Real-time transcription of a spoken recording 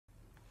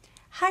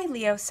Hi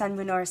Leo, Sun,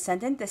 Moon, or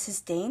Ascendant. This is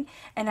Dane,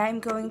 and I'm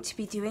going to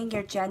be doing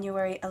your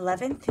January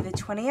 11th through the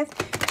 20th,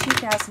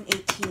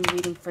 2018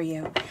 reading for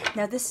you.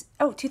 Now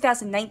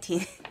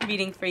 2019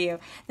 reading for you.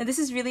 Now this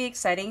is really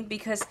exciting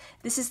because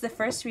this is the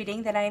first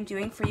reading that I am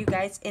doing for you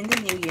guys in the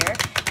new year,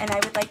 and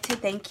I would like to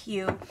thank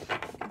you,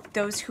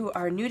 those who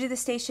are new to the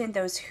station,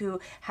 those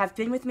who have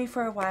been with me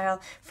for a while,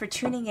 for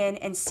tuning in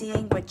and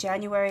seeing what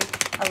January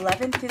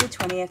 11th through the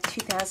 20th,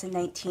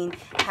 2019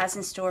 has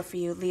in store for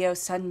you, Leo,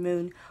 Sun,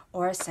 Moon,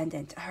 or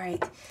Ascendant. All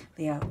right,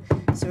 Leo.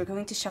 So we're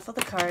going to shuffle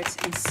the cards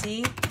and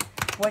see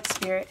what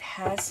Spirit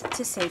has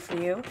to say for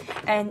you.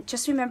 And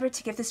just remember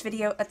to give this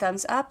video a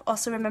thumbs up.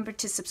 Also remember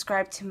to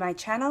subscribe to my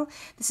channel.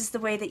 This is the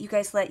way that you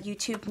guys let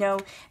YouTube know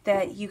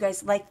that you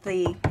guys like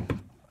the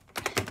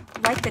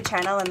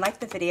channel and like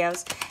the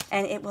videos,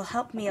 and it will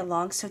help me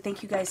along. So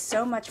thank you guys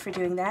so much for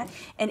doing that.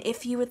 And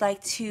if you would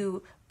like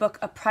to book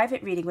a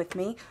private reading with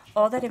me,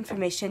 all that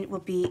information will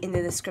be in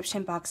the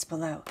description box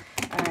below.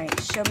 All right,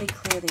 show me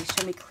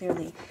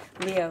clearly,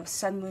 Leo,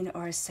 Sun, Moon,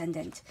 or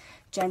Ascendant,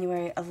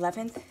 January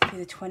 11th through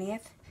the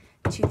 20th,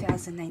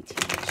 2019.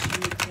 Show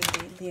me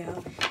clearly,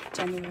 Leo,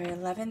 January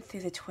 11th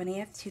through the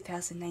 20th,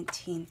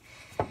 2019.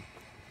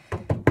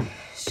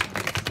 Show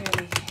me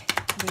clearly,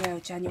 Leo,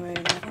 January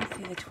 11th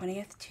through the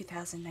 20th,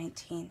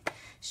 2019.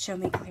 Show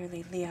me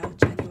clearly, Leo,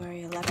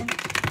 January 11th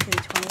through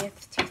the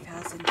 20th,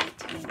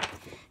 2019.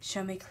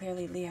 Show me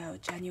clearly, Leo,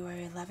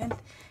 January 11th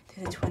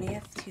through the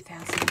 20th,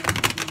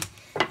 2019.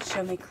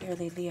 Show me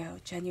clearly, Leo,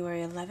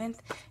 January 11th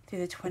through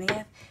the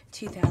 20th,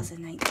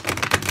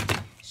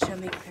 2019. Show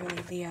me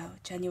clearly, Leo,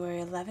 January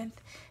 11th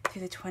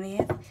through the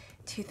 20th,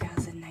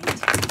 2019.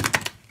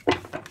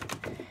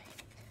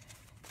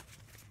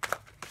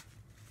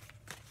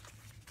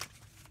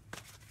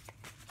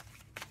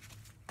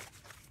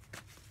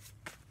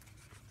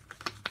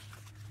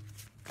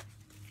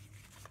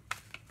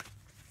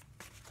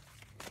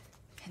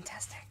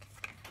 Fantastic.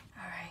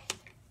 All right.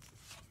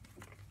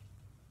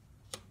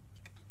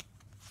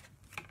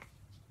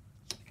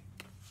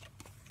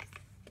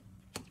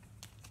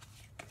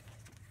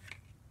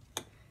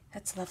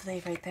 That's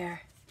lovely right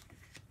there.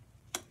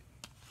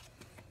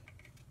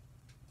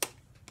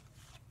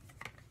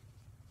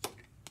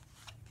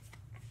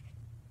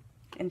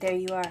 And there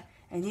you are.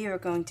 I knew you were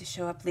going to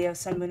show up, Leo,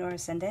 Sun, Moon, or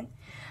Ascendant.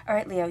 All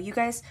right, Leo, you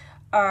guys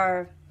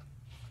are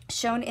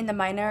shown in the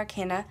minor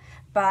arcana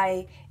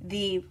by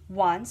the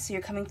wands. So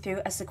you're coming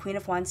through as the Queen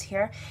of Wands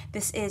here.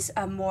 This is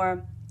a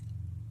more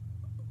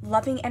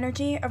loving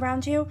energy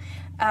around you,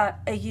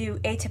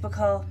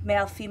 atypical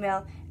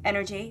male-female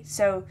energy.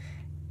 So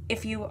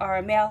if you are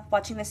a male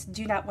watching this,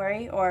 do not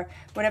worry, or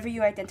whatever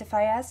you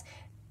identify as.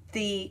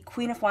 The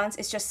Queen of Wands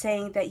is just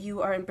saying that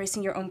you are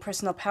embracing your own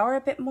personal power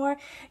a bit more.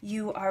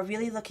 You are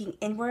really looking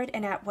inward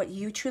and at what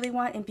you truly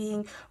want and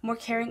being more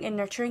caring and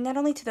nurturing, not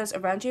only to those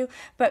around you,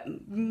 but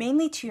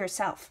mainly to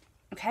yourself.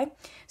 Okay,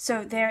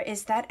 so there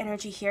is that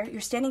energy here.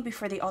 You're standing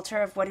before the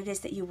altar of what it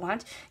is that you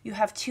want. You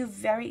have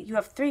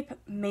three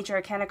major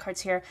arcana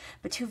cards here,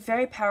 but two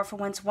very powerful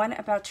ones. One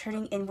about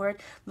turning inward,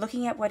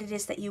 looking at what it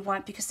is that you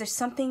want, because there's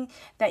something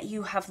that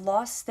you have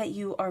lost, that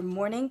you are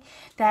mourning,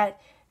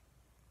 that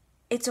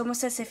it's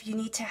almost as if you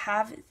need to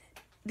have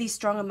these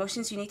strong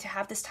emotions, you need to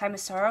have this time of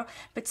sorrow,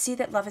 but see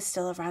that love is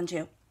still around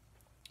you.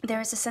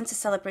 There is a sense of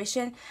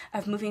celebration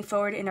of moving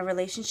forward in a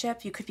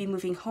relationship. You could be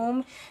moving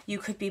home, you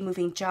could be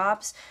moving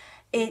jobs.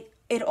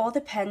 It all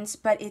depends,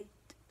 but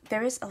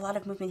there is a lot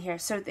of movement here.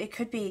 So it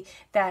could be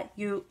that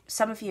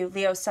some of you,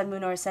 Leo, Sun,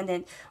 Moon, or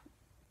Ascendant,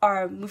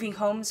 are moving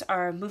homes,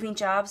 are moving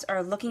jobs,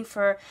 are looking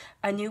for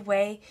a new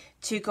way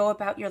to go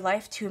about your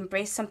life, to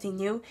embrace something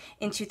new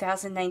in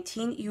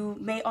 2019. You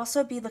may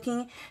also be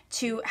looking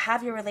to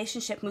have your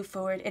relationship move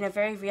forward in a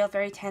very real,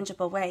 very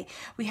tangible way.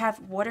 We have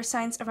water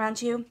signs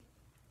around you.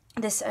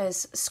 This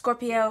is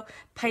Scorpio,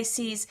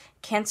 Pisces,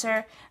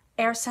 Cancer,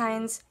 air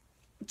signs,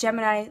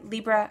 Gemini,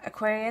 Libra,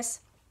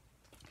 Aquarius.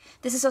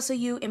 This is also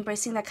you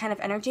embracing that kind of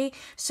energy.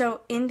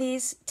 So in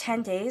these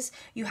 10 days,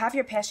 you have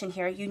your passion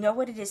here. You know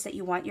what it is that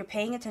you want. You're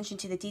paying attention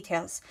to the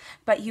details,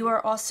 but you are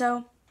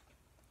also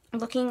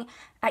looking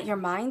at your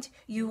mind.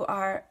 You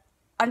are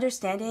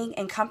understanding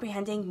and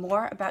comprehending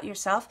more about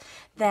yourself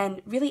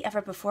than really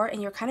ever before,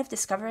 and you're kind of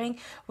discovering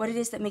what it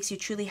is that makes you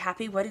truly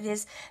happy, what it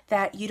is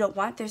that you don't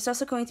want. There's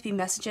also going to be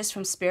messages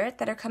from Spirit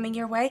that are coming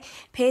your way.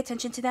 Pay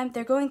attention to them.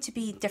 They're going to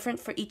be different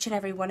for each and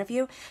every one of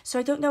you, so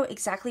I don't know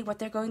exactly what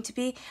they're going to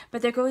be,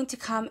 but they're going to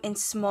come in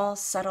small,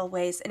 subtle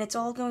ways, and it's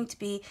all going to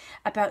be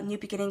about new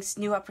beginnings,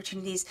 new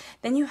opportunities.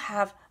 Then you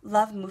have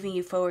love moving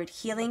you forward,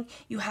 healing.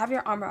 You have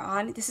your armor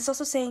on. This is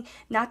also saying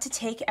not to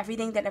take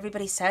everything that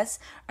everybody says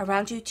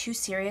around you too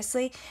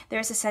seriously.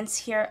 There's a sense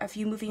here of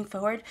you moving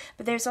forward,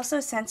 but there's also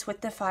a sense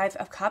with the Five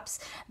of Cups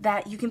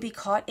that you can be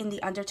caught in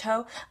the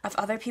undertow of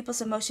other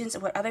people's emotions,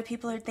 what other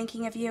people are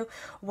thinking of you,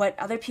 what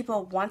other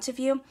people want of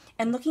you,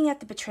 and looking at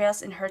the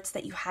betrayals and hurts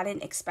that you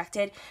hadn't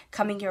expected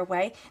coming your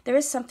way. There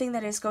is something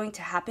that is going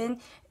to happen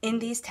in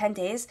these 10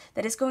 days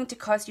that is going to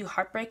cause you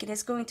heartbreak. It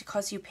is going to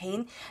cause you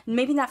pain.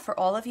 Maybe not for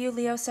all of you,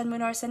 Leo, Sun,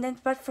 Moon, or Ascendant,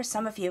 but for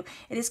some of you,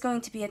 it is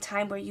going to be a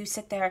time where you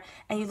sit there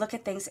and you look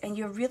at things and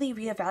you're really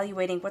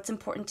reevaluating what's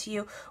important to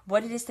you,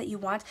 what it is that you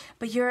want,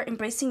 but you're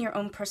embracing your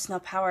own personal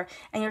power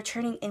and you're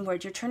turning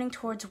inward. You're turning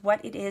towards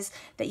what it is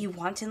that you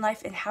want in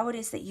life and how it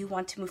is that you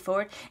want to move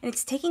forward. And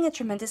it's taking a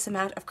tremendous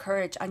amount of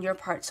courage on your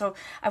part. So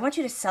I want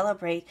you to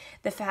celebrate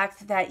the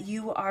fact that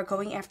you are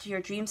going after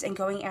your dreams and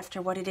going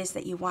after what it is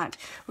that you want.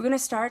 We're going to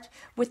start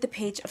with the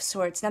Page of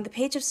Swords. Now, the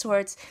Page of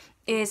Swords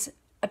is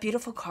a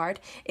beautiful card.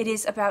 It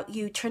is about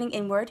you turning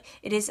inward.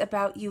 It is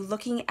about you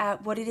looking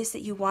at what it is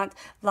that you want,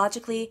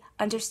 logically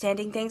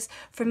understanding things.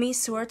 For me,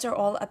 swords are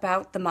all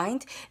about the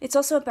mind. It's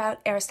also about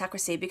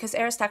aristocracy, because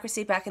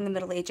aristocracy back in the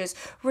Middle Ages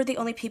were the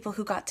only people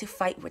who got to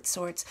fight with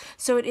swords.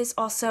 So it is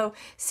also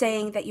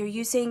saying that you're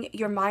using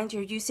your mind,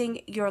 you're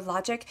using your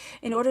logic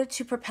in order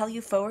to propel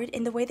you forward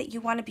in the way that you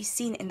want to be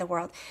seen in the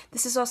world.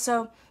 This is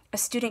also a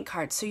student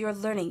card, so you're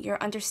learning,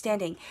 you're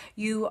understanding,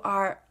 you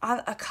are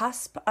on a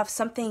cusp of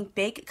something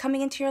big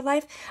coming into your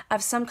life,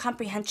 of some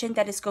comprehension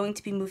that is going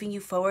to be moving you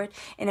forward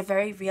in a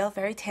very real,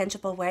 very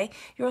tangible way.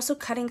 You're also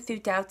cutting through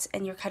doubts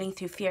and you're cutting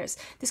through fears.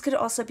 This could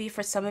also be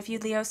for some of you,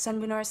 Leo, Sun,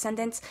 Moon, or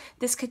Ascendants.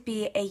 This could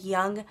be a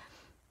young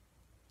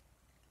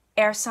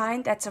air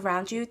sign that's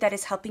around you that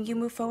is helping you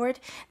move forward,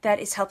 that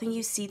is helping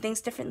you see things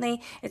differently.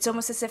 It's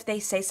almost as if they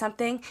say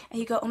something and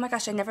you go, oh my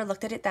gosh, I never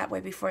looked at it that way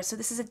before. So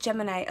this is a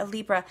Gemini, a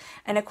Libra,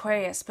 an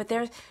Aquarius, but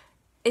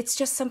it's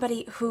just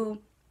somebody who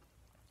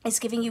is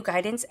giving you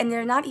guidance, and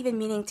they're not even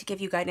meaning to give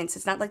you guidance.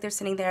 It's not like they're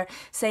sitting there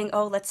saying,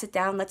 oh, let's sit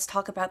down, let's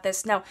talk about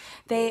this. No,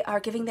 they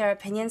are giving their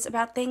opinions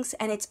about things,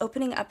 and it's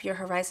opening up your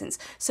horizons.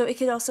 So it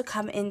could also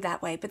come in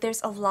that way. But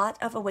there's a lot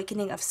of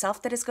awakening of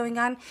self that is going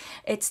on.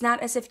 It's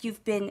not as if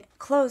you've been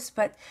closed,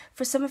 but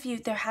for some of you,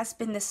 there has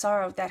been this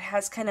sorrow that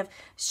has kind of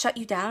shut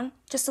you down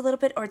just a little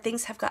bit, or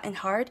things have gotten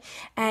hard.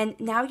 And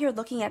now you're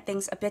looking at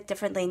things a bit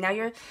differently. Now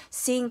you're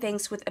seeing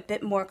things with a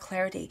bit more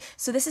clarity.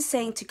 So this is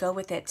saying to go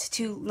with it,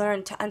 to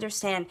learn, to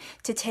understand,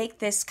 to take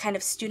this kind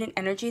of student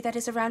energy that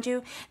is around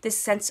you, this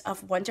sense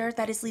of wonder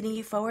that is leading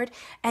you forward,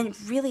 and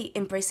really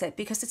embrace it,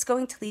 because it's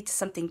going to lead to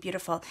something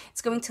beautiful.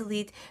 It's going to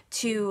lead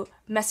to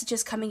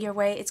messages coming your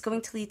way. It's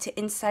going to lead to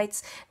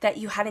insights that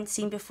you hadn't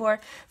seen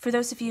before. For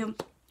those of you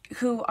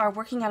who are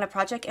working on a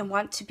project and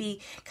want to be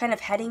kind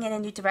of heading in a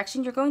new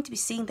direction, you're going to be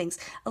seeing things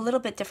a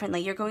little bit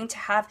differently. You're going to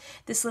have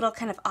this little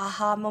kind of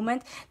aha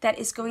moment that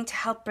is going to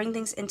help bring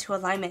things into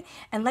alignment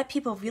and let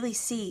people really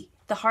see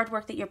the hard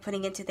work that you're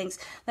putting into things.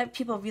 Let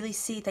people really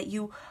see that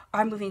you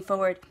are moving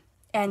forward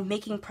and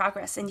making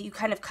progress and you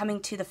kind of coming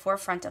to the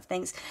forefront of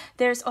things.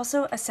 There's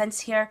also a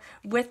sense here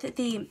with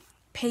the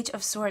Page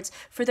of Swords,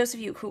 for those of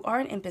you who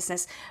aren't in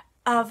business,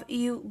 of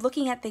you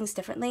looking at things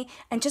differently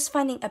and just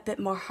finding a bit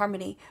more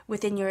harmony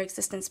within your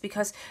existence,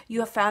 because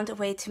you have found a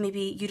way to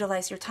maybe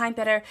utilize your time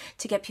better,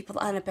 to get people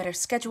on a better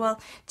schedule,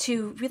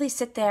 to really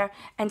sit there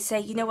and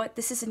say, you know what,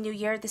 this is a new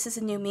year, this is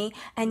a new me,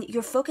 and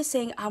you're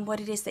focusing on what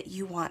it is that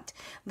you want,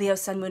 Leo,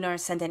 Sun, Moon, or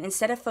Ascendant,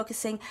 instead of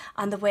focusing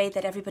on the way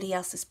that everybody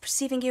else is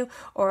perceiving you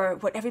or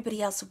what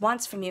everybody else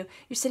wants from you.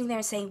 You're sitting there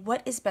and saying,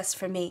 what is best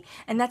for me?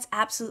 And that's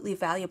absolutely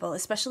valuable,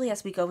 especially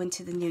as we go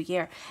into the new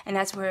year and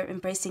as we're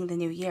embracing the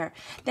new year.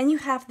 Then you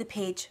have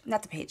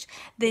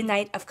the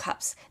Knight of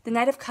Cups. The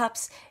Knight of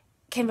Cups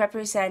can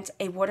represent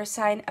a water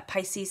sign, a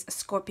Pisces, a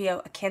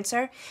Scorpio, a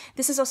Cancer.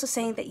 This is also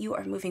saying that you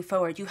are moving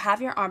forward. You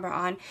have your armor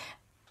on.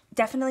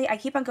 Definitely, I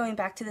keep on going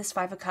back to this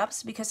Five of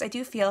Cups because I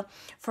do feel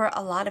for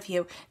a lot of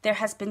you, there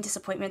has been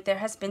disappointment, there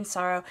has been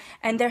sorrow,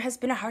 and there has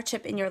been a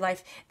hardship in your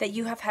life that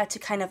you have had to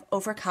kind of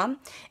overcome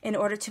in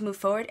order to move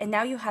forward. And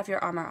now you have your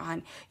armor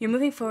on. You're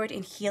moving forward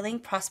in healing,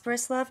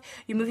 prosperous love.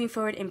 You're moving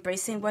forward,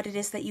 embracing what it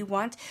is that you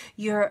want.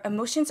 Your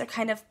emotions are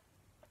kind of,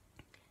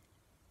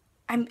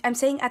 I'm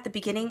saying at the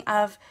beginning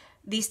of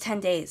these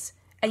 10 days,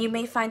 and you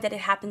may find that it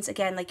happens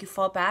again, like you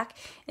fall back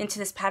into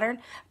this pattern,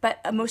 but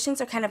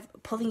emotions are kind of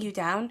pulling you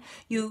down.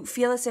 You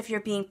feel as if you're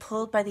being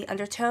pulled by the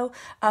undertow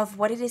of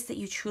what it is that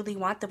you truly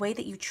want, the way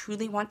that you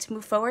truly want to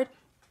move forward.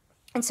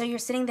 And so you're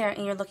sitting there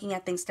and you're looking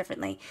at things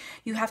differently.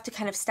 You have to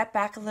kind of step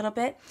back a little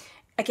bit.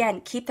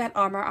 Again, keep that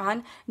armor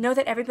on. Know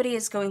that everybody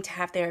is going to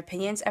have their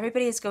opinions.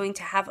 Everybody is going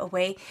to have a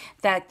way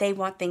that they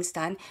want things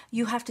done.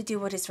 You have to do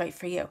what is right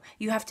for you.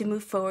 You have to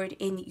move forward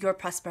in your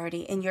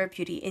prosperity, in your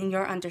beauty, in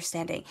your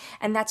understanding.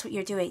 And that's what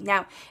you're doing.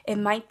 Now, it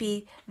might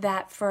be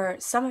that for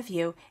some of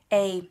you,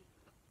 a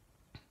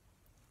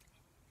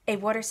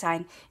water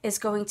sign is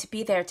going to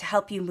be there to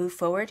help you move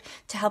forward,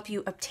 to help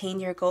you obtain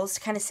your goals, to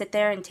kind of sit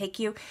there and take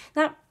you,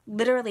 not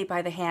literally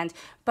by the hand,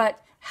 but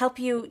help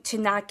you to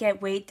not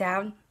get weighed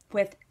down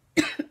with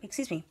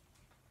excuse me,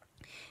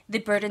 the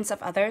burdens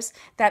of others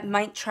that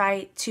might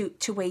try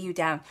to weigh you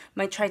down,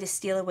 might try to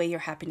steal away your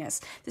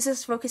happiness. This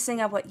is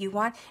focusing on what you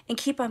want and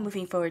keep on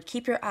moving forward.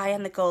 Keep your eye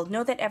on the goal.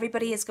 Know that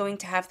everybody is going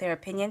to have their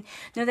opinion.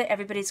 Know that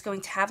everybody's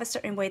going to have a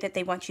certain way that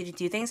they want you to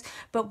do things.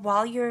 But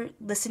while you're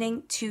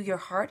listening to your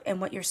heart and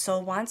what your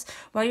soul wants,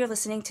 while you're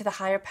listening to the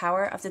higher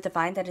power of the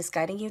divine that is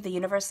guiding you, the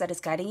universe that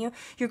is guiding you,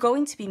 you're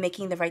going to be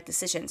making the right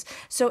decisions.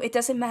 So it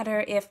doesn't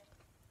matter if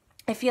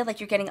I feel like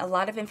you're getting a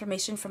lot of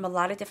information from a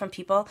lot of different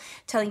people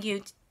telling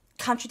you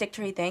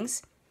contradictory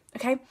things.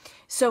 Okay,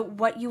 so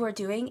what you are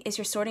doing is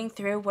you're sorting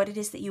through what it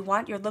is that you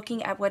want. You're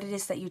looking at what it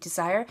is that you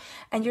desire,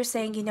 and you're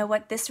saying, you know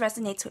what, this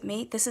resonates with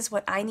me. This is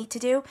what I need to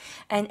do,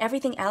 and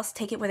everything else,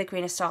 take it with a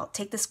grain of salt.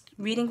 Take this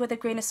reading with a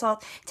grain of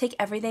salt. Take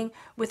everything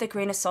with a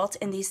grain of salt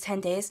in these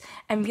 10 days,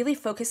 and really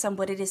focus on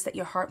what it is that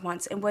your heart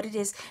wants and what it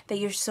is that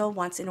your soul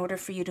wants in order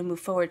for you to move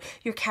forward.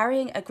 You're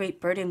carrying a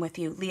great burden with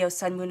you, Leo,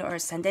 Sun, Moon, or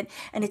Ascendant,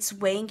 and it's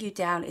weighing you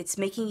down. It's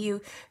making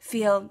you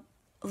feel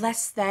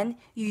less than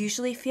you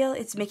usually feel.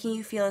 It's making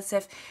you feel as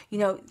if, you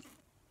know,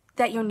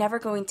 that you're never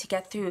going to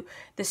get through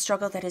the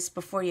struggle that is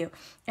before you.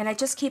 And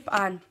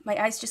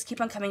my eyes just keep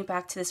on coming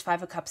back to this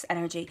Five of Cups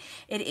energy.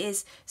 It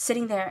is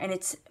sitting there and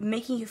it's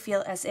making you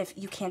feel as if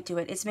you can't do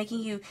it. It's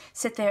making you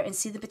sit there and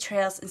see the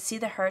betrayals and see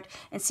the hurt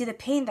and see the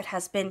pain that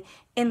has been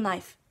in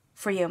life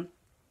for you.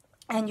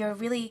 And you're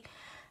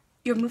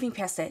moving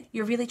past it.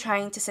 You're really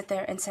trying to sit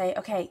there and say,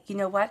 okay, you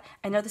know what?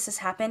 I know this has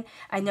happened.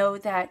 I know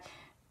that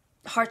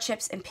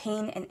hardships and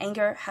pain and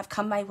anger have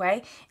come my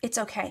way. It's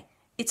okay.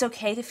 It's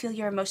okay to feel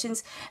your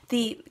emotions.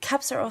 The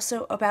cups are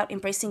also about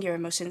embracing your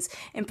emotions,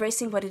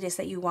 embracing what it is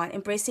that you want,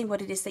 embracing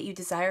what it is that you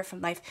desire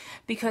from life.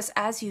 Because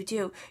as you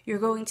do, you're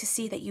going to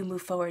see that you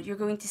move forward. You're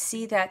going to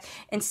see that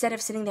instead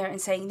of sitting there and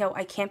saying, no,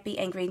 I can't be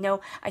angry.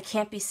 No, I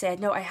can't be sad.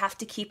 No, I have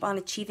to keep on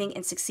achieving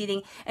and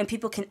succeeding and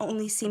people can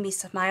only see me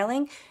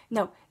smiling.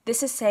 No,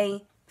 this is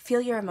saying, feel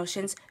your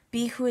emotions,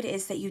 be who it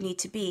is that you need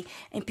to be,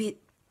 and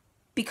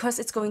because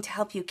it's going to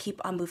help you keep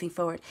on moving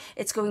forward.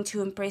 It's going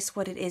to embrace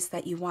what it is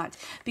that you want,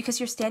 because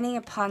you're standing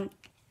upon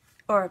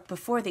or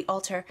before the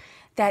altar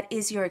that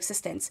is your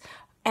existence.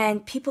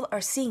 And people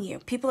are seeing you.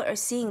 People are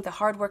seeing the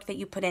hard work that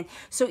you put in.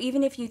 So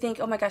even if you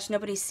think, oh my gosh,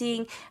 nobody's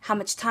seeing how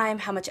much time,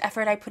 how much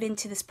effort I put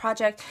into this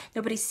project,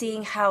 nobody's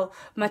seeing how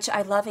much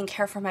I love and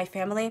care for my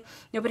family,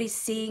 nobody's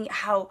seeing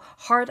how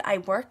hard I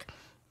work,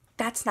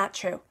 that's not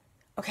true,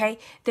 okay?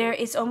 There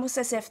is almost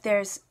as if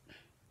there's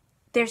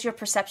your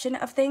perception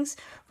of things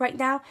right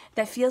now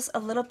that feels a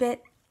little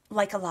bit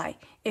like a lie.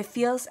 It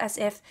feels as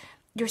if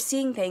you're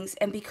seeing things,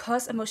 and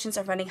because emotions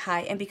are running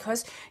high and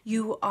because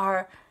you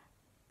are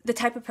the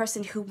type of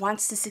person who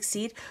wants to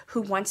succeed,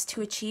 who wants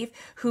to achieve,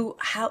 who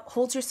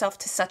holds yourself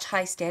to such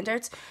high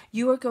standards,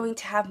 you are going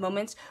to have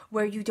moments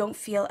where you don't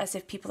feel as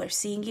if people are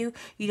seeing you.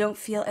 You don't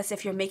feel as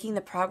if you're making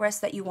the progress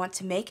that you want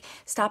to make.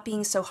 Stop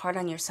being so hard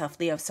on yourself,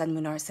 Leo, Sun,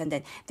 Moon, or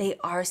Ascendant. They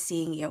are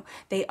seeing you.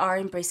 They are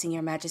embracing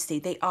your majesty.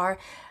 They are,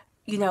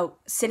 you know,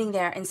 sitting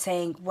there and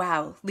saying,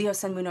 wow, Leo,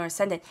 Sun, Moon, or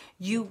Ascendant,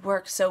 you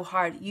work so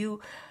hard. You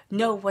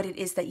know what it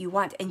is that you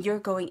want and you're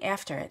going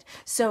after it.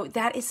 So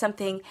that is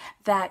something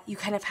that you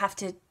kind of have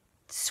to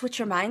switch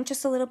your mind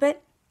just a little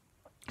bit,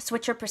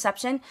 switch your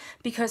perception,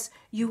 because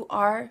you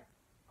are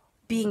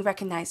being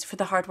recognized for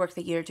the hard work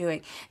that you're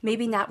doing.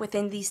 Maybe not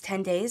within these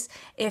 10 days,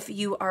 if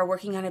you are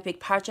working on a big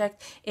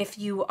project, if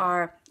you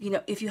are, you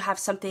know, if you have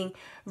something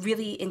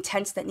really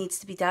intense that needs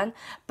to be done,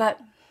 but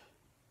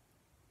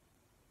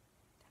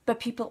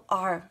people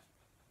are,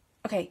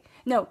 okay,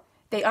 no,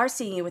 they are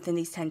seeing you within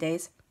these 10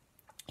 days.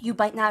 You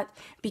might not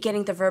be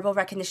getting the verbal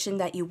recognition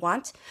that you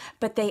want,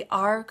 but they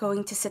are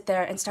going to sit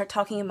there and start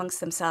talking amongst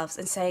themselves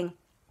and saying,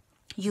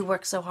 you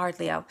work so hard,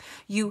 Leo.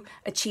 You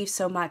achieve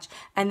so much.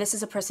 And this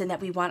is a person that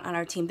we want on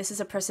our team. This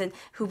is a person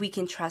who we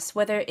can trust,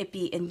 whether it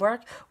be in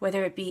work,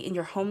 whether it be in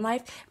your home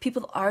life.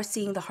 People are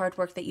seeing the hard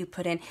work that you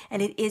put in,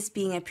 and it is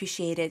being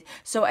appreciated.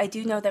 So I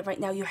do know that right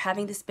now you're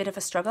having this bit of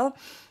a struggle.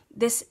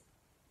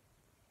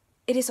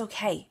 It is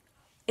okay.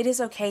 It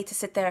is okay to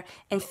sit there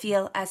and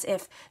feel as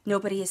if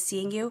nobody is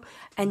seeing you,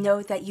 and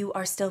know that you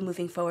are still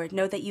moving forward.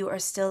 Know that you are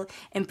still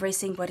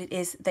embracing what it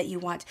is that you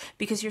want,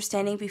 because you're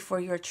standing before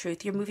your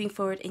truth. You're moving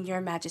forward in your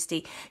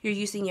majesty. You're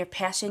using your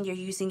passion. You're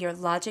using your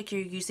logic.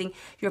 You're using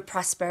your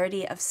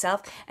prosperity of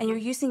self, and you're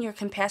using your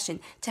compassion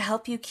to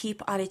help you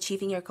keep on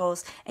achieving your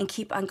goals and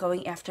keep on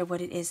going after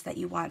what it is that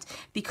you want.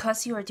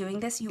 Because you are doing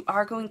this, you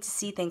are going to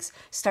see things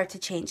start to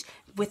change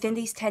within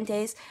these 10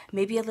 days,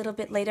 maybe a little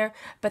bit later,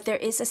 but there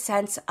is a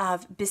sense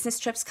of business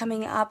trips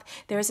coming up.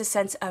 There is a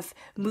sense of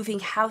moving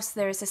house.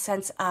 There is a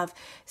sense of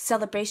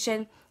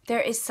celebration.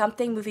 There is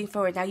something moving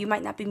forward. Now, you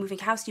might not be moving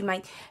house. You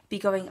might be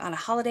going on a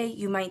holiday.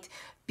 You might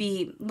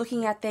be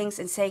looking at things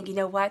and saying, you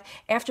know what,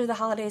 after the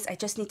holidays, I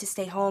just need to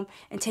stay home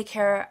and take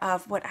care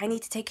of what I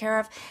need to take care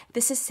of.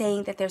 This is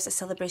saying that there's a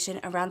celebration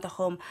around the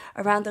home,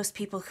 around those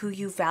people who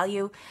you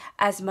value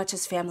as much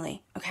as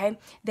family, okay?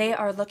 They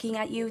are looking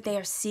at you. They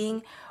are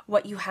seeing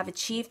what you have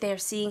achieved. They are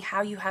seeing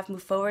how you have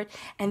moved forward.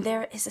 And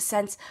there is a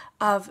sense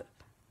of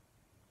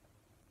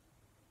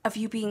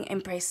you being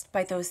embraced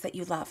by those that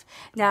you love.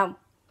 Now,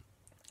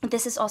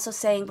 This is also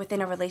saying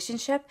within a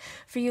relationship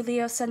for you,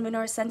 Leo, Sun, Moon,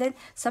 or Ascendant,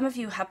 some of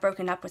you have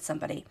broken up with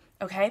somebody,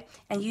 okay?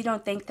 And you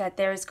don't think that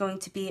there is going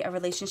to be a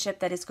relationship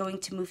that is going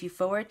to move you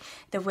forward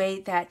the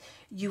way that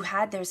you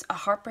had. There's a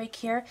heartbreak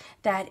here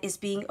that is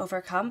being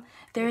overcome.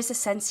 There is a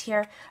sense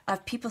here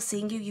of people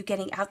seeing you, you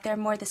getting out there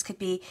more. This could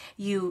be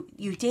you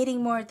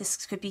dating more.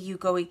 This could be you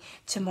going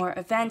to more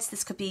events.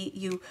 This could be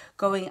you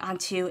going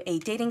onto a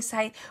dating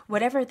site.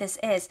 Whatever this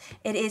is,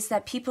 it is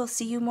that people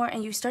see you more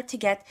and you start to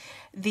get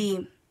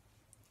the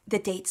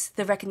dates,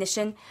 the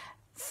recognition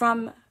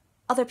from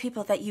other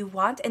people that you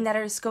want, and that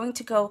is going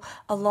to go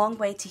a long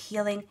way to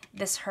healing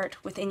this hurt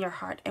within your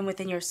heart and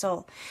within your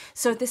soul.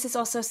 So this is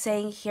also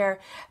saying here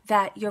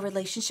that your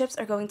relationships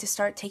are going to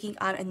start taking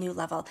on a new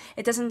level.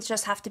 It doesn't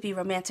just have to be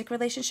romantic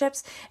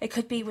relationships. It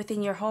could be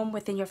within your home,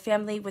 within your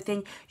family,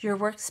 within your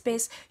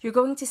workspace. You're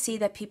going to see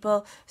that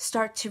people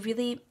start to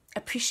really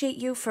appreciate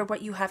you for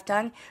what you have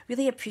done,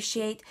 really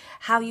appreciate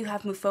how you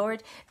have moved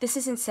forward. This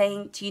isn't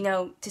saying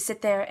to, to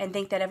sit there and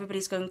think that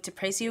everybody's going to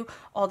praise you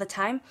all the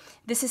time.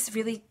 This is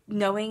really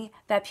knowing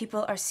that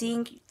people are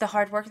seeing the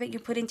hard work that you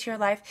put into your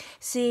life,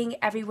 seeing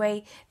every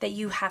way that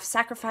you have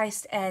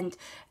sacrificed and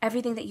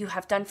everything that you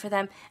have done for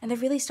them. And they're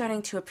really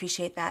starting to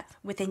appreciate that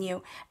within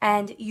you.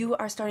 And you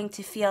are starting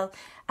to feel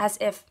as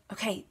if,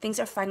 okay, things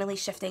are finally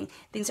shifting,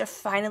 things are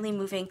finally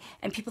moving,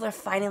 and people are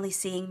finally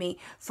seeing me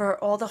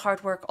for all the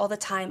hard work, all the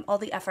time, all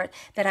the effort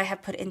that I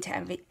have put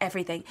into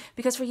everything.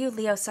 Because for you,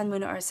 Leo, Sun,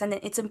 Moon, or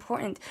Ascendant, it's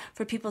important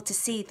for people to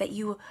see that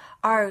you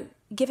are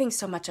giving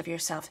so much of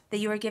yourself, that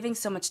you are giving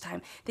so much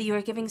time, that you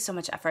are giving so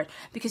much effort,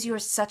 because you are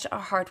such a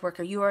hard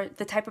worker. You are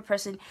the type of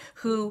person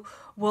who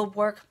will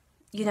work,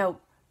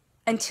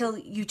 until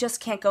you just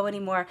can't go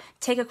anymore,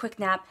 take a quick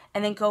nap,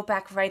 and then go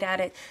back right at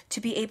it to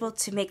be able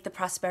to make the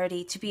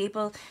prosperity, to be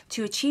able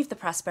to achieve the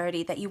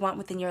prosperity that you want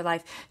within your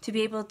life, to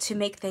be able to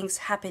make things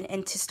happen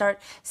and to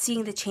start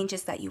seeing the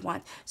changes that you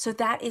want. So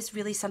that is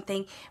really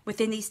something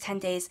within these 10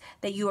 days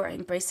that you are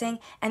embracing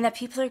and that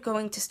people are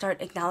going to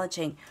start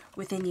acknowledging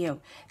within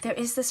you. There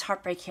is this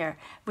heartbreak here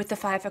with the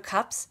Five of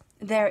Cups.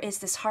 There is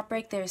this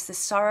heartbreak, there is this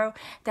sorrow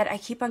that I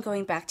keep on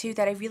going back to,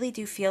 that I really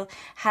do feel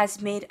has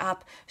made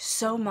up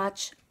so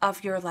much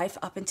of your life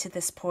up until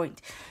this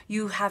point.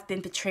 You have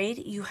been betrayed,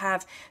 you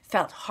have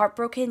felt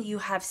heartbroken, you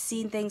have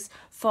seen things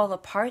fall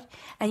apart,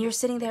 and you're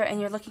sitting there and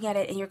you're looking at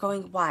it and you're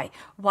going, why?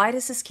 Why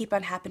does this keep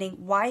on happening?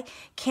 Why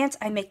can't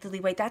I make the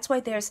leeway? That's why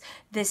there's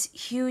this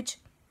huge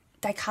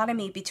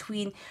dichotomy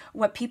between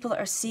what people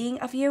are seeing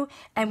of you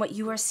and what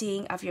you are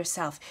seeing of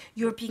yourself.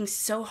 You're being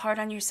so hard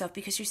on yourself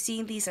because you're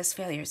seeing these as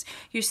failures.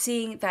 You're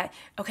seeing that,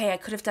 okay, I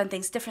could have done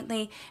things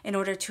differently in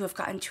order to have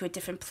gotten to a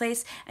different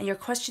place, and you're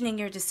questioning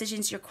your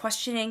decisions. You're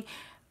questioning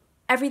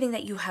everything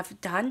that you have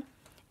done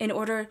in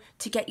order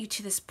to get you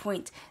to this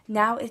point.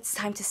 Now it's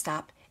time to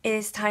stop. It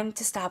is time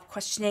to stop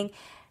questioning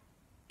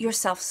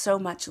yourself so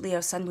much, Leo,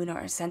 Sun, Moon,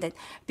 or Ascendant,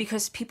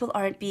 because people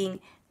aren't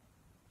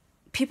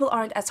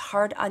as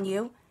hard on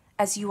you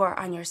as you are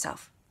on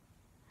yourself.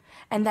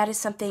 And that is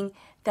something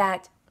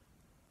that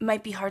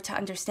might be hard to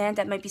understand.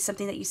 That might be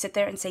something that you sit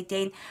there and say,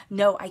 Dane,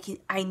 no,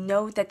 I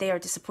know that they are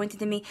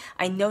disappointed in me.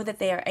 I know that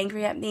they are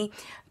angry at me.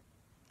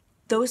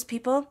 Those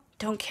people,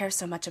 don't care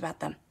so much about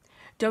them.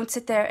 Don't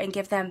sit there and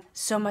give them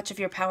so much of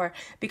your power,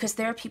 because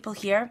there are people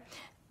here,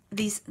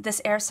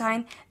 this air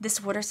sign,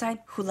 this water sign,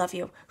 who love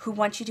you, who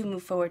want you to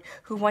move forward,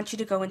 who want you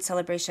to go in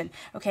celebration.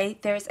 Okay,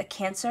 there's a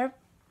Cancer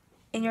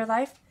in your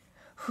life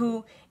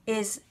who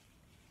is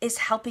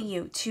helping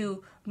you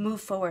to move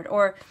forward,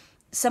 or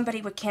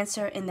somebody with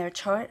Cancer in their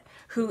chart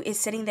who is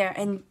sitting there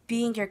and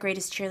being your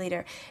greatest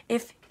cheerleader.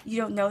 If you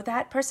don't know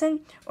that person,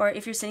 or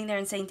if you're sitting there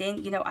and saying,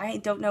 Dane, I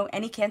don't know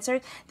any Cancer,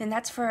 then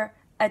that's for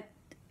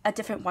a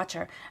different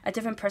watcher, a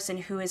different person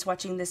who is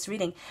watching this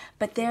reading.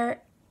 But there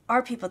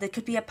are people that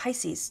could be a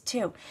Pisces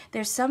too.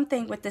 There's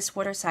something with this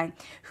water sign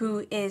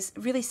who is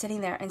really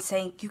sitting there and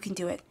saying, you can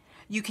do it.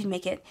 You can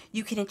make it,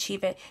 you can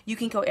achieve it, you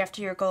can go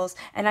after your goals,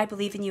 and I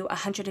believe in you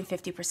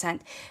 150%.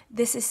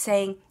 This is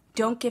saying,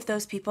 don't give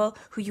those people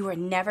who you are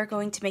never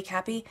going to make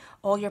happy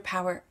all your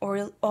power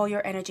or all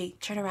your energy.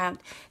 Turn around,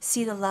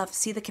 see the love,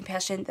 see the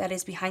compassion that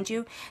is behind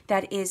you,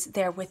 that is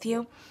there with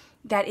you,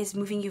 that is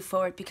moving you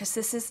forward, because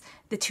this is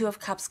the Two of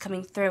Cups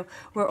coming through,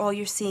 where all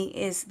you're seeing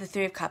is the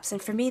Three of Cups.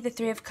 And for me, the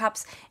Three of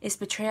Cups is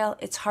betrayal,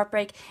 it's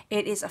heartbreak,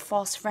 it is a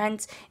false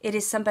friend, it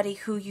is somebody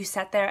who you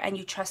sat there and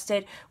you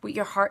trusted with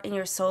your heart and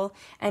your soul,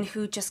 and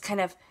who just kind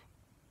of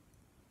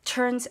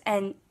turns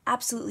and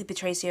absolutely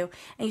betrays you,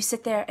 and you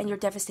sit there and you're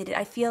devastated.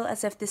 I feel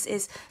as if this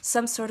is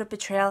some sort of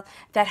betrayal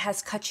that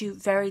has cut you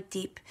very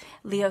deep,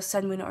 Leo,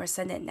 Sun, Moon, or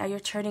Ascendant. Now you're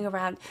turning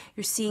around,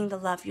 you're seeing the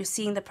love, you're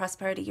seeing the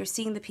prosperity, you're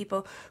seeing the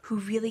people who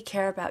really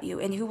care about you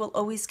and who will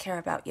always care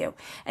about you.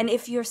 And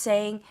if you're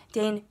saying,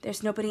 Dane,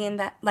 there's nobody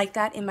like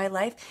that in my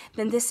life,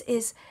 then this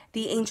is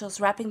the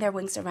angels wrapping their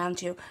wings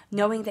around you,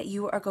 knowing that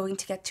you are going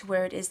to get to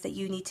where it is that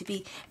you need to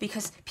be,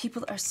 because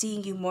people are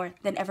seeing you more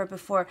than ever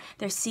before.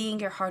 They're seeing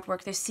your hard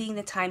work, they're seeing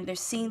the time, they're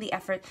seeing seeing the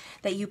effort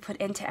that you put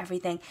into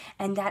everything,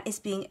 and that is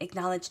being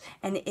acknowledged,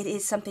 and it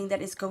is something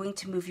that is going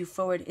to move you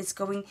forward. It's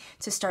going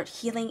to start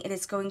healing. It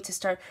is going to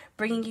start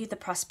bringing you the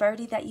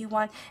prosperity that you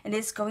want, and it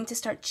is going to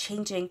start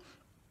changing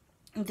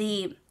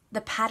the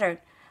pattern,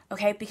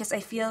 okay? Because I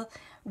feel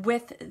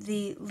with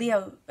the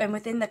Leo and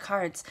within the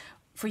cards,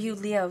 for you,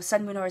 Leo,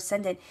 Sun, Moon, or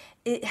Ascendant,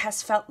 it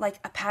has felt like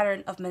a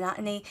pattern of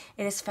monotony.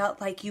 It has felt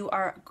like you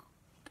are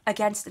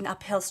against an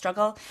uphill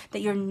struggle,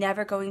 that you're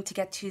never going to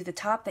get to the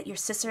top, that your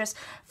sisters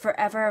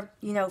forever,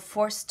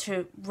 forced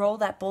to roll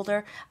that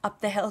boulder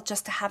up the hill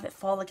just to have it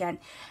fall again.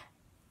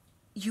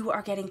 You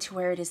are getting to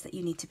where it is that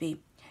you need to be.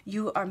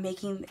 You are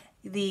making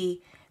the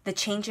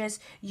changes.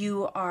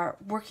 You are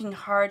working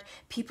hard.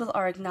 People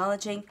are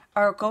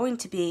going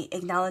to be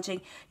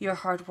acknowledging your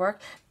hard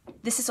work.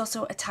 This is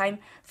also a time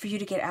for you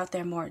to get out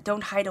there more.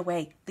 Don't hide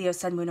away, Leo,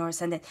 Sun, Moon, or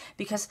Ascendant,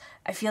 because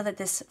I feel that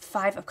this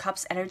 5 of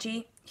Cups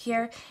energy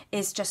here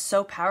is just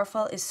so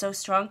powerful, is so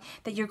strong,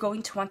 that you're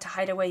going to want to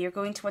hide away. You're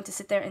going to want to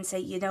sit there and say,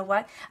 you know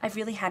what? I've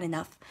really had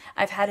enough.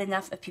 I've had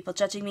enough of people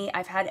judging me.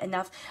 I've had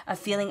enough of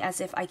feeling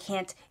as if I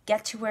can't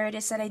get to where it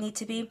is that I need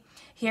to be.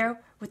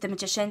 Here with the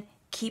Magician,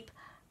 keep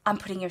on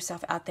putting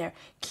yourself out there.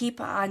 Keep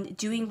on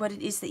doing what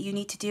it is that you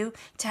need to do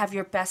to have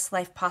your best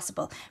life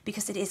possible,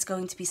 because it is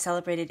going to be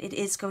celebrated. There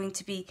is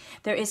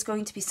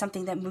going to be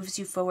something that moves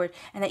you forward,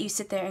 and that you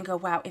sit there and go,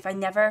 wow, if I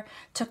never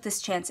took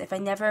this chance, if I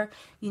never,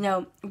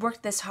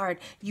 worked this hard,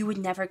 you would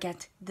never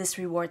get this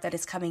reward that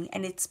is coming,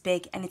 and it's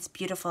big and it's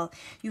beautiful.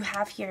 You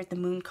have here the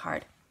Moon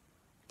card.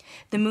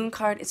 The Moon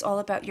card is all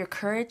about your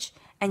courage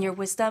and your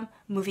wisdom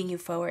moving you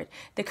forward.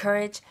 The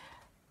courage,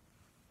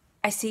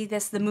 I see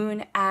the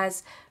Moon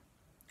as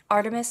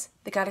Artemis,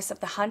 the goddess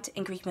of the hunt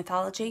in Greek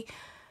mythology,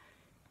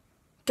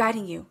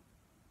 guiding you,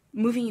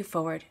 moving you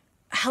forward,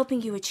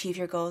 helping you achieve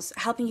your goals,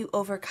 helping you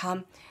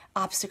overcome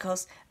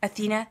obstacles.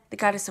 Athena, the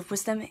goddess of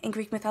wisdom in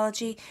Greek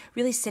mythology,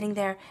 really sitting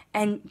there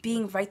and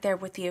being right there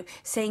with you,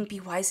 saying, be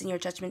wise in your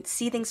judgment,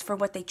 see things for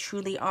what they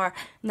truly are,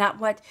 not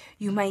what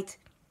you might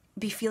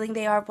be feeling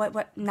they are,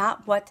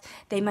 not what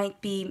they might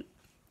be,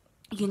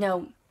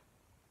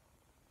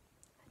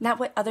 not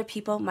what other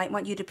people might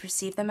want you to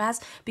perceive them as,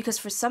 because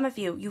for some of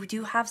you, you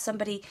do have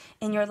somebody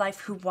in your life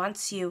who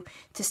wants you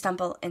to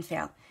stumble and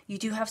fail. You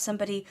do have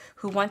somebody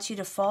who wants you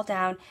to fall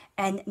down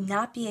and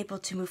not be able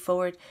to move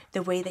forward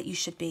the way that you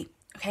should be.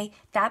 Okay,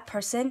 that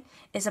person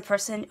is a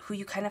person who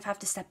you kind of have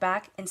to step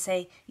back and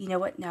say, you know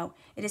what, no.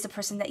 It is a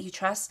person that you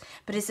trust,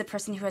 but it is a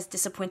person who has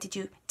disappointed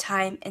you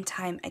time and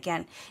time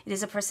again. It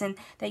is a person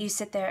that you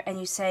sit there and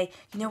you say,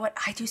 you know what,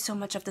 I do so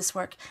much of this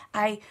work.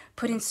 I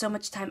put in so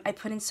much time, I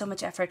put in so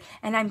much effort,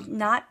 and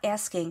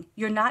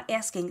you're not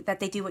asking that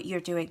they do what you're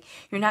doing.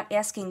 You're not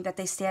asking that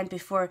they stand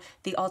before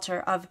the altar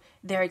of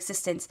their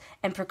existence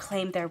and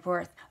proclaim their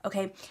worth,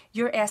 okay?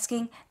 You're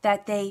asking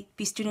that they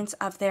be students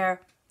of their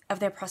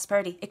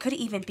prosperity. It could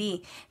even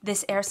be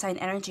this air sign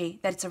energy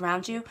that's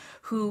around you,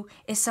 who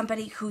is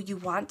somebody who you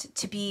want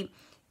to be,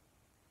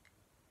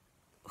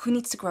 who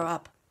needs to grow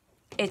up.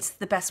 It's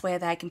the best way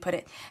that I can put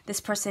it.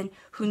 This person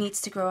who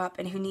needs to grow up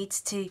and who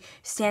needs to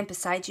stand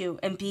beside you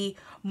and be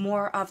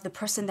more of the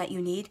person that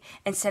you need,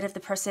 instead of the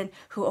person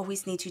who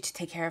always needs you to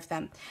take care of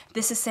them.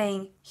 This is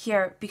saying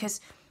here, because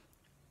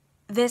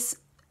this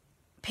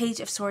Page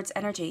of Swords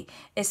energy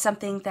is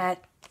something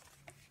that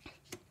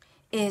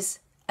is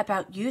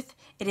about youth.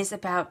 It is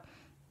about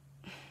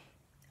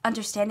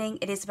understanding.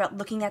 It is about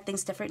looking at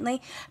things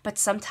differently. But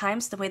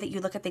sometimes the way that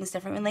you look at things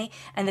differently,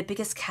 and the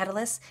biggest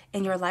catalyst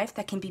in your life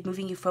that can be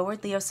moving you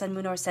forward, Leo, Sun,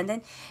 Moon, or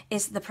Ascendant,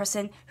 is the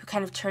person who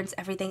kind of turns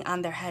everything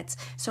on their heads.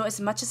 So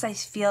as much as I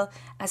feel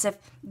as if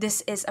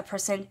this is a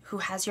person who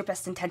has your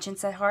best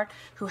intentions at heart,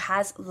 who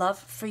has love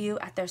for you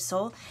at their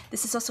soul,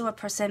 this is also a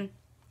person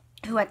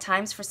who at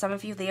times, for some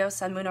of you, Leo,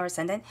 Sun, Moon, or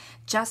Ascendant,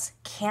 just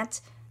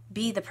can't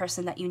be the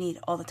person that you need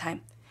all the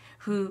time.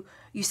 Who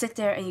you sit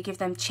there and you give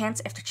them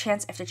chance after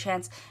chance after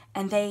chance,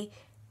 and they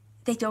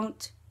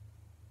don't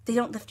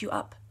lift you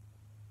up.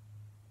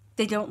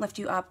 They don't lift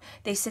you up.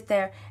 They sit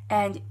there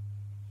and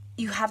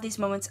you have these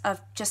moments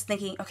of just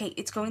thinking, okay,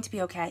 it's going to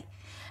be okay.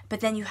 But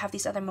then you have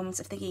these other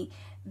moments of thinking,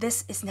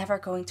 this is never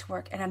going to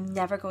work, and I'm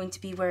never going to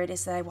be where it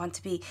is that I want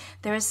to be.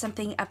 There is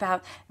something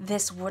about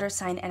this water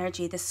sign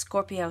energy, this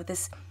Scorpio,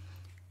 this,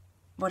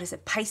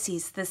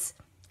 Pisces, this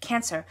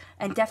Cancer,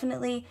 and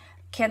definitely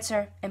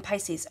Cancer and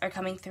Pisces are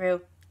coming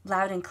through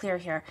loud and clear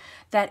here.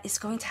 That is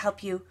going to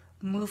help you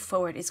move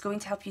forward. It's going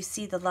to help you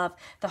see the love,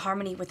 the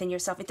harmony within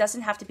yourself. It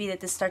doesn't have to be that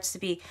this starts to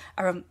be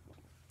a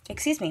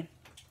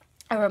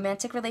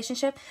romantic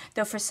relationship,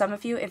 though for some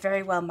of you it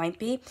very well might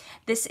be.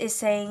 This is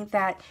saying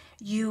that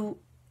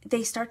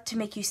they start to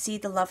make you see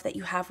the love that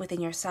you have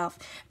within yourself,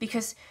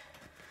 because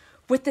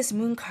with this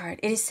Moon card,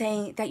 it is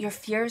saying that your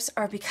fears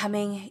are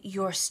becoming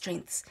your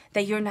strengths,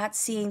 that you're not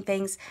seeing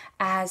things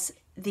as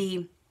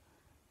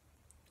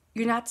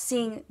you're not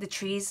seeing the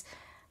trees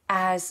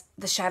as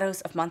the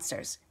shadows of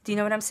monsters. Do you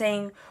know what I'm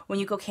saying? When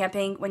you go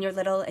camping, when you're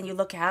little, and you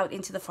look out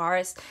into the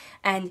forest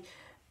and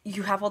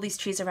you have all these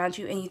trees around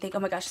you and you think, oh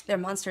my gosh, there are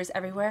monsters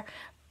everywhere.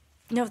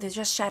 No, they're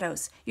just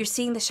shadows. You're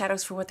seeing the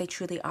shadows for what they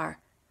truly are.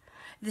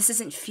 This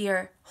isn't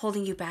fear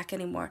holding you back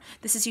anymore.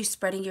 This is you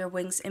spreading your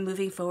wings and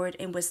moving forward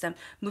in wisdom,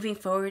 moving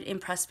forward in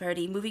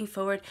prosperity, moving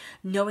forward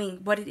knowing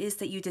what it is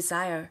that you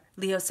desire,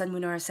 Leo, Sun,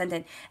 Moon, or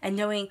Ascendant, and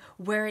knowing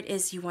where it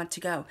is you want to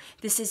go.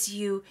 This is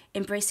you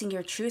embracing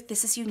your truth.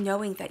 This is you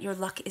knowing that your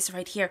luck is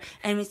right here,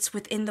 and it's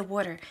within the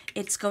water.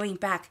 It's going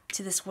back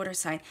to this water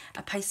sign,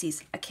 a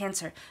Pisces, a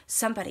Cancer,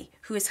 somebody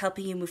who is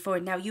helping you move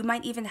forward. Now, you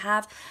might even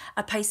have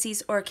a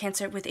Pisces or a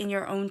Cancer within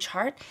your own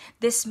chart.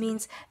 This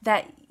means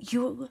that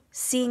you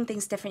seeing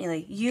things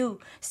differently, you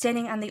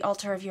standing on the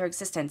altar of your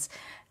existence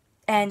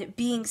and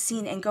being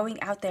seen and going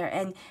out there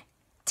and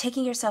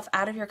taking yourself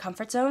out of your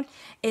comfort zone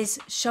is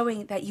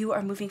showing that you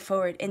are moving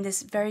forward in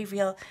this very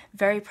real,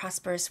 very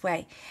prosperous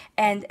way,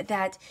 and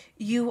that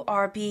you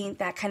are being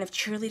that kind of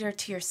cheerleader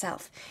to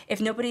yourself.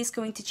 If nobody's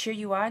going to cheer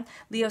you on,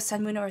 Leo,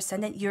 Sun, Moon, or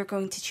Ascendant, you're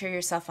going to cheer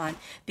yourself on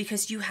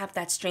because you have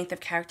that strength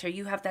of character.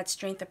 You have that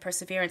strength of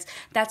perseverance.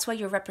 That's why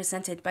you're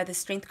represented by the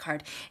Strength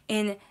card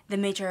in the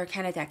Major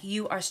Arcana deck.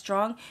 You are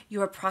strong,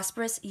 you are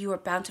prosperous, you are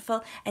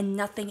bountiful, and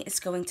nothing is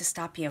going to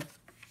stop you.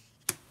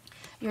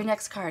 Your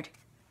next card,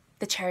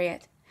 the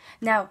Chariot.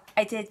 Now,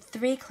 I did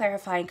 3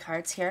 clarifying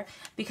cards here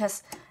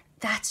because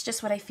that's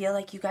just what I feel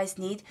like you guys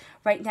need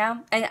right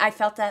now. And I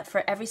felt that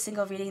for every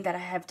single reading that I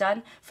have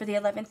done for the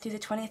 11th through the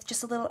 20th,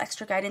 just a little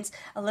extra guidance,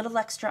 a little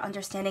extra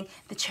understanding.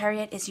 The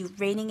Chariot is you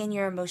reining in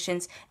your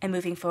emotions and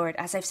moving forward.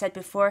 As I've said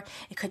before,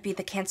 it could be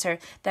the Cancer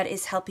that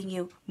is helping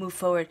you move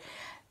forward.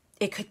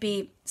 It could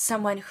be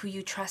someone who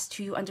you trust,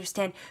 who you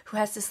understand, who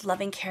has this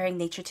loving, caring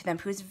nature to them,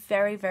 who is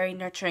very, very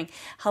nurturing,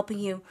 helping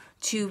you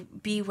to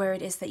be where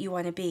it is that you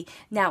want to be.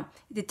 Now,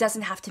 it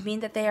doesn't have to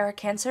mean that they are a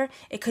Cancer.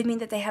 It could mean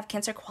that they have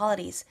Cancer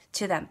qualities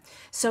to them.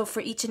 So for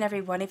each and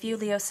every one of you,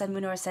 Leo, Sun,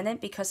 Moon, or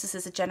Ascendant, because this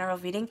is a general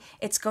reading,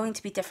 it's going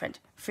to be different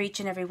for each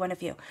and every one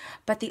of you.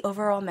 But the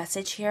overall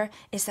message here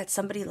is that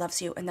somebody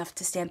loves you enough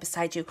to stand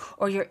beside you,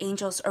 or your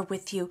angels are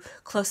with you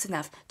close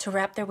enough to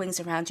wrap their wings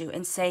around you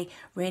and say,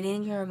 rein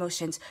in your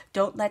emotions.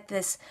 Don't let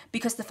this,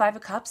 because the 5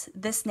 of Cups,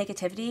 this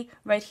negativity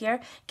right here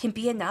can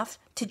be enough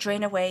to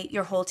drain away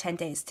your whole 10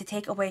 days, to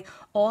take away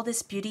all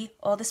this beauty,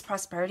 all this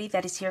prosperity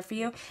that is here for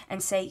you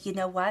and say, you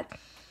know what?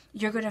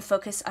 You're going to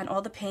focus on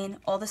all the pain,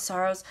 all the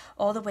sorrows,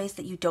 all the ways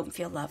that you don't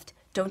feel loved.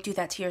 Don't do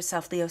that to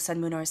yourself, Leo,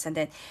 Sun, Moon, or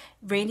Ascendant.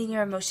 Rein in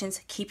your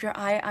emotions. Keep your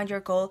eye on your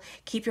goal.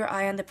 Keep your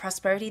eye on the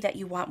prosperity that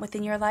you want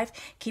within your life.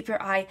 Keep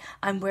your eye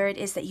on where it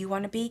is that you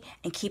want to be,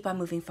 and keep on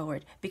moving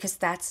forward, because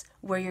that's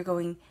where you're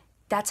going.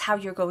 That's how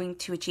you're going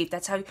to achieve.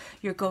 That's how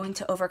you're going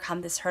to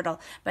overcome this hurdle,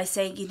 by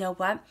saying, you know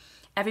what?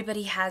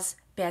 Everybody has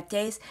bad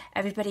days.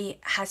 Everybody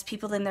has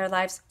people in their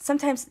lives.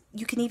 Sometimes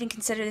you can even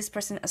consider this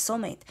person a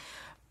soulmate.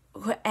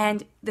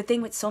 And the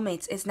thing with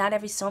soulmates is not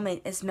every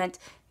soulmate is meant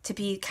to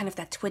be kind of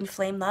that twin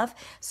flame love.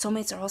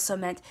 Soulmates are also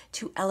meant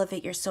to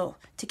elevate your soul,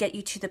 to get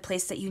you to the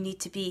place that you need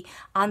to be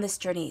on this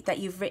journey that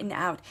you've written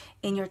out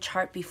in your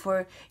chart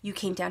before you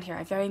came down here.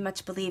 I very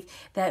much believe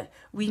that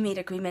we made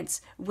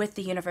agreements with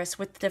the universe,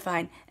 with the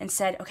divine, and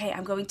said, okay,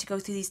 I'm going to go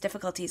through these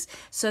difficulties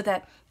so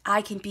that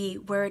I can be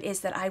where it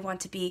is that I want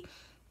to be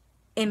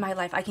in my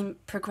life. I can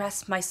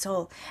progress my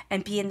soul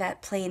and be in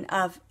that plane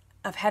of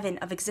heaven,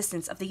 of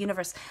existence, of the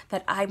universe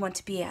that I want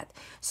to be at.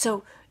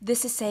 So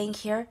this is saying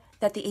here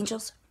that the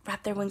angels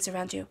wrap their wings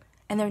around you,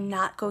 and they're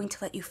not going to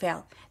let you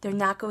fail. They're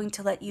not going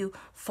to let you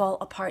fall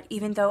apart,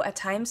 even though at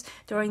times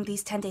during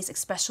these 10 days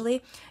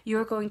especially,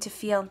 you're going to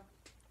feel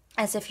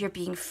as if you're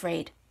being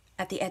frayed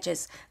at the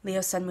edges.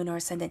 Leo, Sun, Moon, or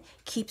Ascendant,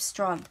 keep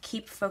strong,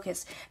 keep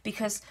focused,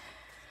 because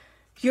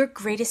your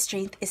greatest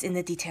strength is in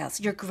the details.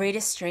 Your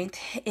greatest strength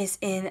is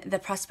in the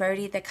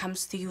prosperity that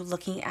comes through you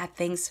looking at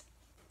things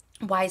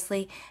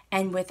wisely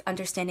and with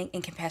understanding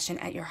and compassion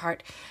at your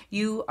heart.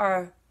 You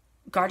are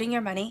guarding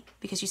your money,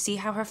 because you see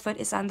how her foot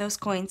is on those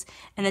coins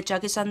and the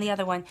jug is on the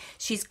other one.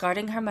 She's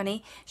guarding her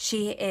money.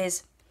 She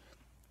is,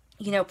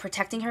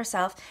 protecting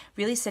herself,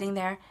 really sitting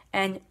there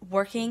and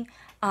working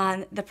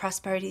on the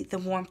prosperity, the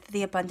warmth,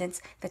 the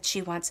abundance that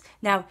she wants.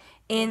 Now,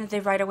 in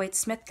the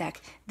Rider-Waite-Smith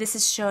deck, this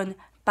is shown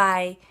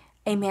by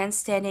a man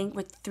standing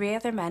with 3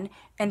 other men,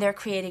 and they're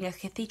creating a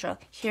cathedral.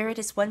 Here it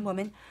is one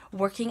woman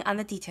working on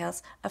the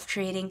details of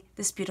creating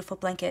this beautiful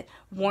blanket.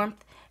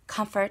 Warmth,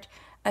 comfort,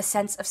 a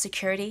sense of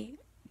security,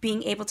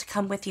 being able to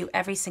come with you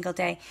every single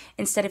day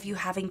instead of you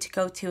having to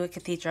go to a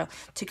cathedral,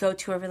 to go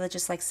to a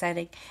religious-like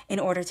setting in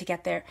order to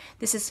get there.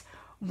 This is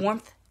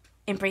warmth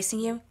embracing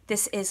you.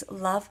 This is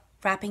love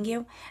wrapping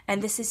you,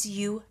 and this is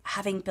you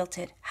having built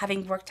it,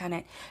 having worked on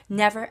it.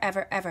 Never,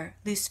 ever, ever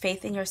lose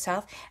faith in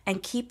yourself,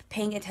 and keep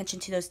paying attention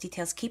to those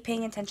details. Keep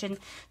paying attention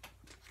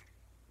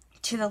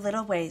to the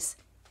little ways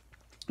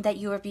that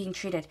you are being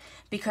treated,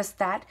 because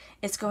that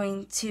is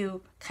going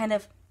to kind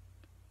of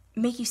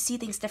make you see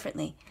things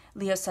differently,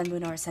 Leo, Sun,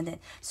 Moon, or Ascendant.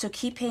 So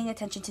keep paying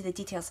attention to the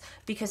details,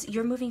 because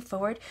you're moving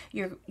forward,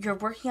 you're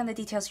working on the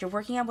details, you're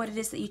working on what it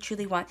is that you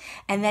truly want,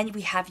 and then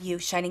we have you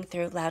shining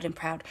through loud and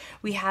proud.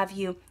 We have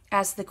you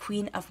as the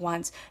Queen of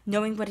Wands,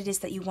 knowing what it is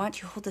that you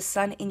want. You hold the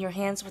sun in your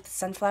hands with the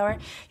sunflower.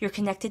 You're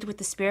connected with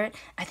the spirit.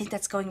 I think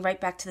that's going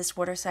right back to this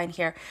water sign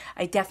here.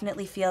 I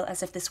definitely feel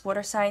as if this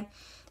water sign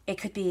It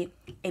could be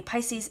a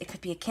Pisces. It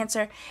could be a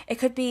Cancer. It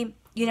could be,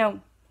 you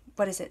know,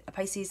 what is it? A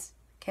Pisces,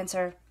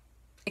 Cancer.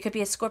 It could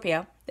be a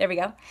Scorpio, there we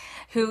go,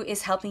 who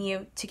is helping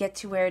you to get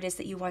to where it is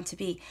that you want to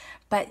be.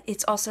 But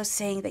it's also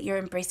saying that you're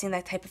embracing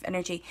that type of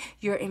energy.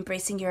 You're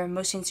embracing your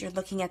emotions. You're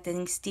looking at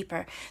things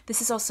deeper.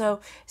 This is also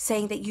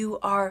saying that you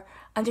are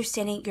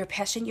understanding your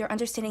passion. You're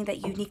understanding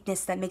that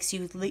uniqueness that makes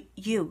you,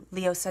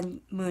 Leo,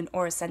 Sun, Moon,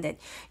 or Ascendant.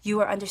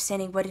 You are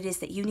understanding what it is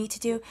that you need to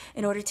do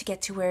in order to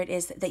get to where it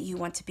is that you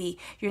want to be.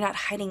 You're not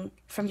hiding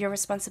from your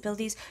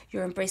responsibilities.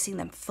 You're embracing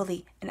them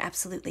fully and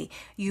absolutely.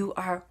 You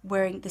are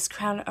wearing this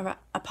crown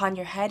upon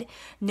your head,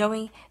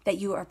 knowing that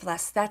you are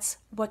blessed. That's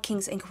what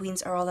kings and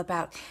queens are all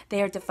about.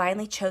 They are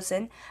divinely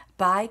chosen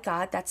by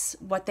God. That's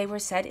what they were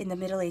said in the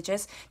Middle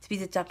Ages, to be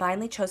the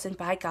divinely chosen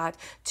by God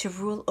to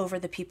rule over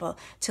the people,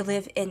 to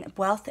live in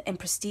wealth and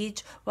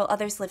prestige while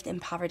others lived in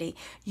poverty.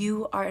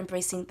 You are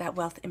embracing that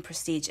wealth and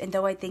prestige. And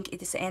though I think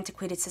it is an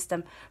antiquated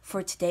system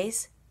for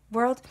today's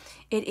world,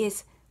 it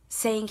is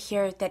saying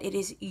here that it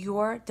is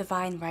your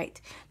divine right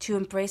to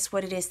embrace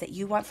what it is that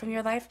you want from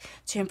your life,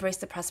 to embrace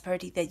the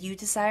prosperity that you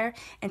desire,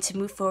 and to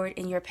move forward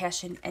in your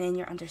passion and in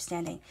your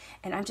understanding.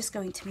 And I'm just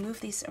going to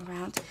move these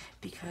around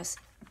because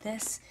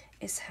this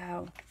is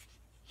how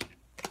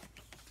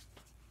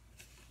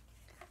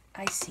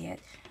I see it.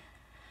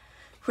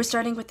 We're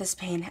starting with this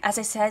pain. As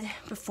I said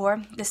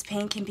before, this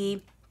pain can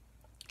be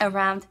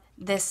around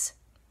this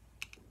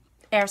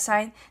air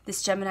sign,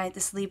 this Gemini,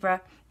 this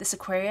Libra, this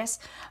Aquarius,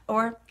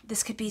 or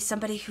this could be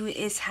somebody who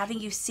is having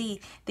you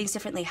see things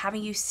differently,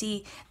 having you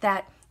see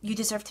that you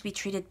deserve to be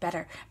treated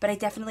better. But I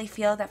definitely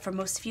feel that for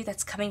most of you,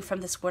 that's coming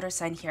from this water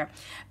sign here.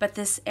 But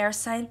this air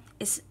sign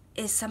is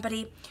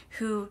somebody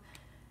who,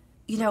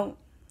 you know,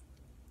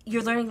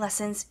 you're learning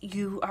lessons,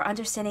 you are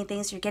understanding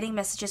things, you're getting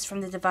messages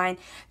from the divine,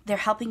 they're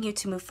helping you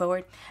to move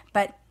forward.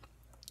 But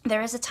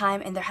there is a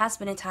time, and there has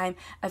been a time,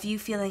 of you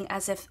feeling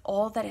as if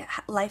all that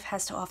life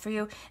has to offer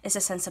you is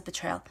a sense of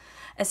betrayal,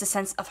 is a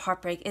sense of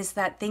heartbreak, is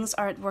that things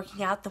aren't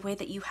working out the way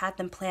that you had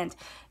them planned.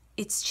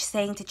 It's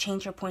saying to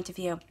change your point of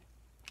view,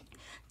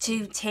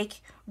 to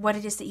take what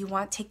it is that you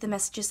want, take the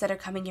messages that are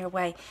coming your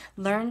way,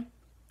 learn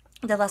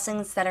the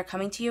lessons that are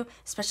coming to you,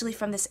 especially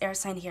from this air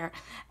sign here,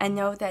 and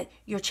know that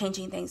you're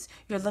changing things.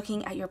 You're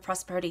looking at your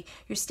prosperity.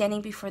 You're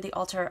standing before the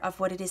altar of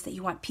what it is that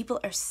you want. People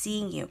are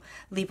seeing you,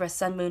 Libra,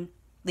 Sun, Moon,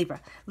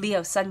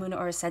 Leo, Sun, Moon,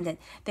 or Ascendant.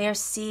 They are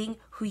seeing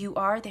who you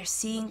are. They're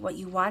seeing what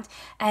you want.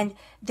 And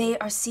they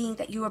are seeing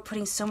that you are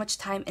putting so much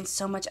time and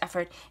so much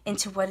effort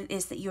into what it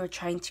is that you are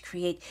trying to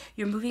create.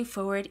 You're moving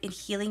forward in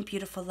healing,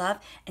 beautiful love,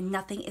 and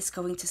nothing is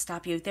going to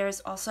stop you. There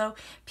is also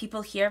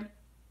people here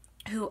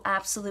who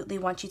absolutely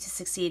want you to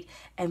succeed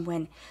and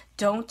win.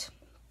 Don't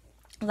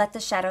let the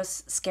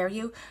shadows scare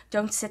you.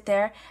 Don't sit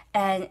there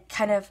and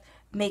kind of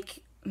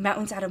make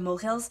mountains out of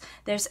molehills.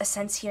 There's a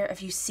sense here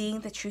of you seeing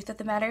the truth of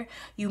the matter,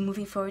 you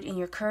moving forward in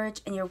your courage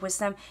and your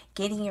wisdom,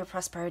 gaining your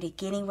prosperity,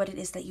 gaining what it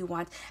is that you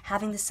want,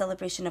 having the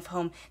celebration of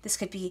home. This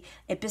could be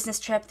a business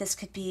trip, this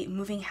could be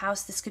moving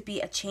house, this could be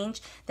a change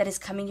that is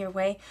coming your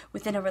way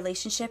within a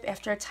relationship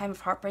after a time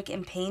of heartbreak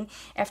and pain,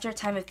 after a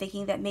time of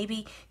thinking that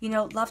maybe, you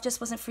know, love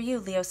just wasn't for you,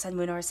 Leo, Sun,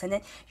 Moon, or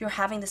Ascendant. You're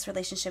having this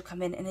relationship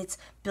come in and it's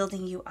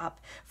building you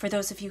up. For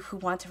those of you who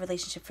want a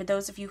relationship, for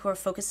those of you who are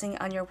focusing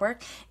on your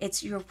work,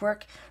 it's your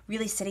work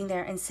really sitting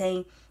there and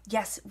saying,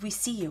 yes, we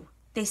see you.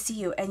 They see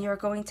you, and you're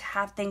going to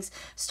have things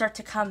start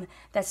to come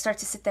that start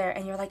to sit there,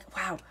 and you're like,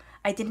 wow,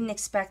 I didn't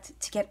expect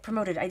to get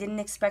promoted. I didn't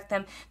expect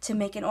them to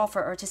make an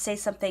offer or to say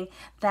something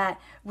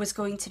that was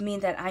going to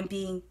mean that I'm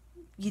being,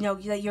 you know,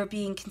 that you're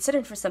being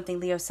considered for something,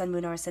 Leo, Sun,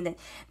 Moon, or Ascendant.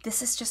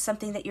 This is just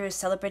something that you're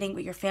celebrating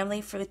with your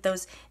family, for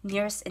those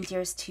nearest and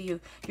dearest to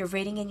you. You're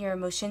rating in your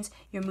emotions.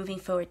 You're moving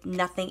forward.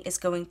 Nothing is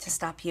going to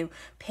stop you.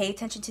 Pay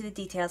attention to the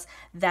details.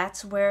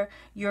 That's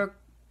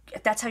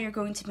how you're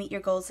going to meet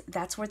your goals.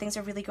 That's where things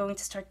are really going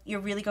to start.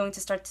 You're really going to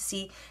start to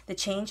see the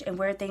change, and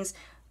where things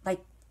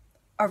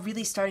are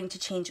really starting to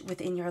change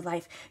within your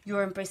life.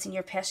 You're embracing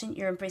your passion.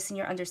 You're embracing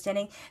your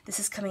understanding. This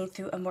is coming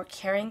through a more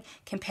caring,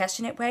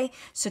 compassionate way.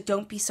 So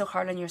don't be so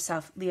hard on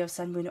yourself, Leo,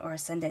 Sun, Moon, or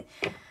Ascendant.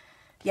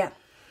 Yeah,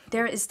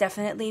 there is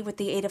definitely, with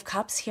the Eight of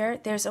Cups here,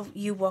 there's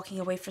you walking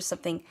away for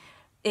something.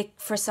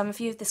 For some of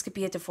you, this could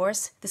be a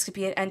divorce. This could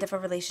be an end of a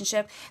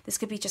relationship. This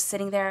could be just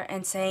sitting there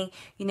and saying,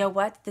 you know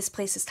what, this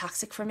place is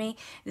toxic for me.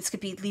 This could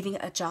be leaving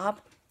a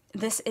job.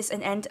 This is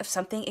an end of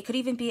something. It could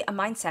even be a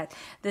mindset.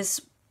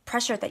 This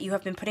pressure that you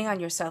have been putting on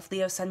yourself,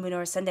 Leo, Sun, Moon,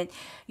 or Ascendant,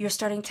 you're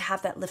starting to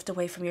have that lift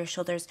away from your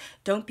shoulders.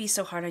 Don't be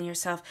so hard on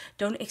yourself.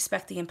 Don't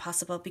expect the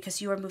impossible,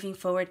 because you are moving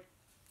forward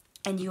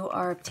and you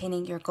are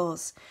obtaining your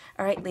goals.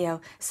 All right, Leo,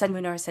 Sun,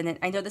 Moon, or Ascendant.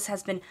 I know this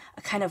has been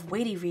a kind of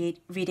weighty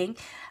reading.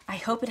 I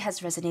hope it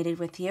has resonated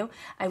with you.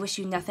 I wish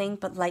you nothing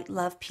but light,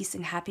 love, peace,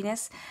 and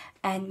happiness,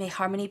 and may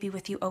harmony be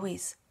with you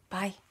always.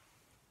 Bye.